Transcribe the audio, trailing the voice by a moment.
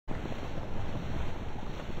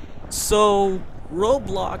So,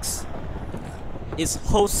 Roblox is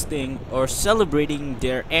hosting or celebrating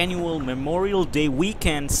their annual Memorial Day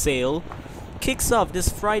weekend sale. Kicks off this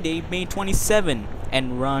Friday, May 27,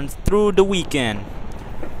 and runs through the weekend.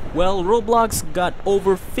 Well, Roblox got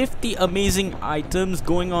over 50 amazing items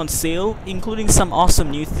going on sale, including some awesome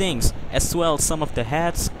new things, as well as some of the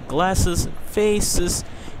hats, glasses, faces,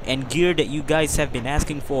 and gear that you guys have been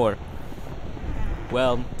asking for.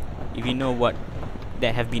 Well, if you know what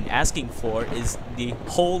they have been asking for is the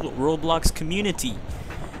whole Roblox community,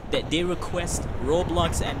 that they request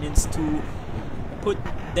Roblox admins to put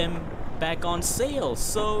them back on sale.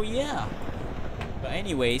 So yeah, but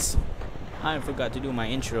anyways, I forgot to do my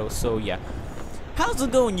intro, so yeah. How's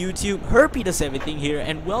it going, YouTube? Herpy does everything here,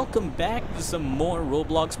 and welcome back to some more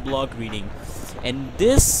Roblox blog reading. And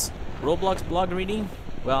this Roblox blog reading,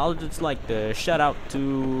 well, I'll just like to shout out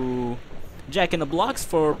to Jack in the Blocks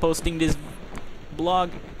for posting this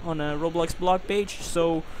blog on a Roblox blog page.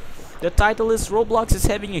 So the title is Roblox is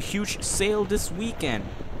having a huge sale this weekend.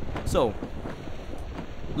 So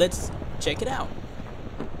let's check it out.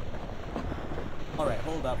 Alright,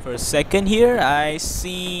 hold up for a second here. I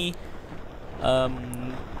see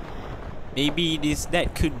maybe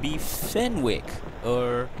that could be Fenwick,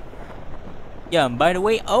 or yeah, by the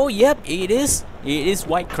way, oh yep, it is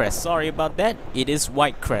Whitecrest. Sorry about that, it is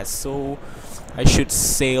Whitecrest. So I should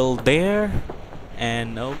sail there,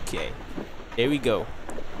 and okay, there we go.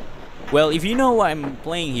 Well, if you know what I'm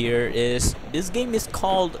playing here, is this game is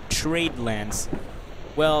called Tradelands.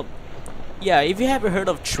 Well, yeah, if you haven't heard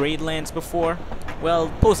of Tradelands before,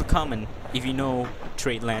 well, post a comment if you know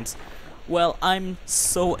Tradelands. Well, I'm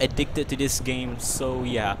so addicted to this game, so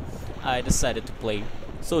yeah, I decided to play.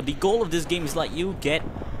 So the goal of this game is like you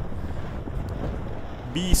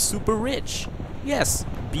be super rich. Yes,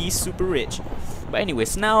 be super rich. But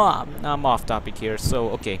anyways, now I'm off topic here, so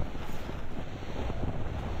okay.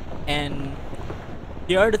 And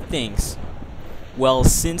here are the things. Well,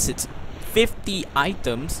 since it's 50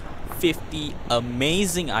 items, 50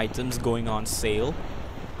 amazing items going on sale,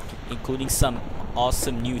 including some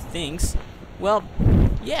awesome new things, well,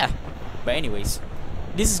 yeah. But anyways,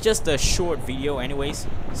 this is just a short video anyways.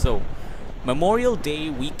 So Memorial Day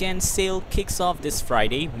weekend sale kicks off this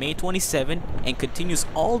Friday, May 27, and continues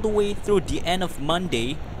all the way through the end of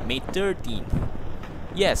Monday, May 13.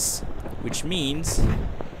 Yes, which means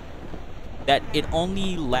that it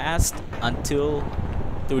only lasts until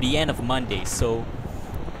through the end of Monday. So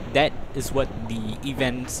that is what the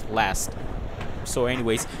events last. So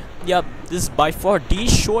anyways, yep, this is by far the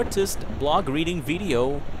shortest blog reading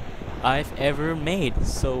video I've ever made.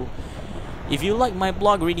 So if you like my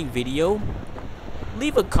blog reading video,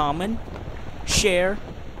 leave a comment, share,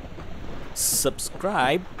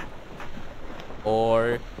 subscribe,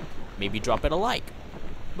 or maybe drop it a like.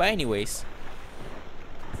 But anyways,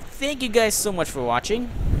 thank you guys so much for watching,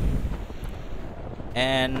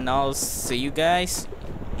 and I'll see you guys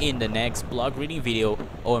in the next blog reading video.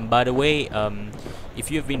 Oh, and by the way, if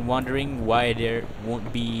you've been wondering why there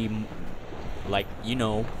won't be, like, you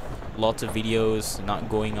know, lots of videos not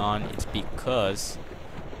going on, it's because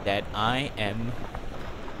that I am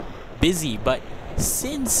busy. But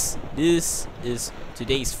since this is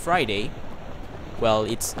today's Friday, well,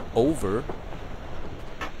 it's over,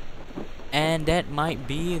 and that might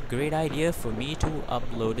be a great idea for me to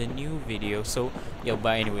upload a new video. So yeah,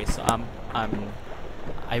 but anyway, so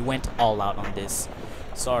I went all out on this.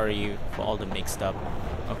 Sorry for all the mixed up.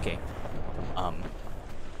 Okay,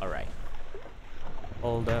 alright,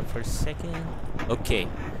 hold up for a second. Okay,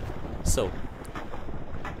 so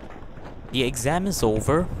the exam is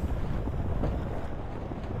over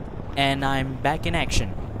and I'm back in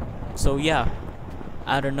action. So yeah,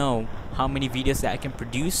 I don't know how many videos that I can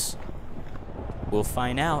produce. We'll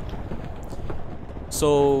find out.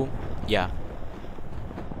 So yeah,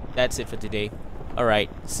 that's it for today. Alright,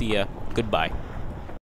 see ya. Goodbye.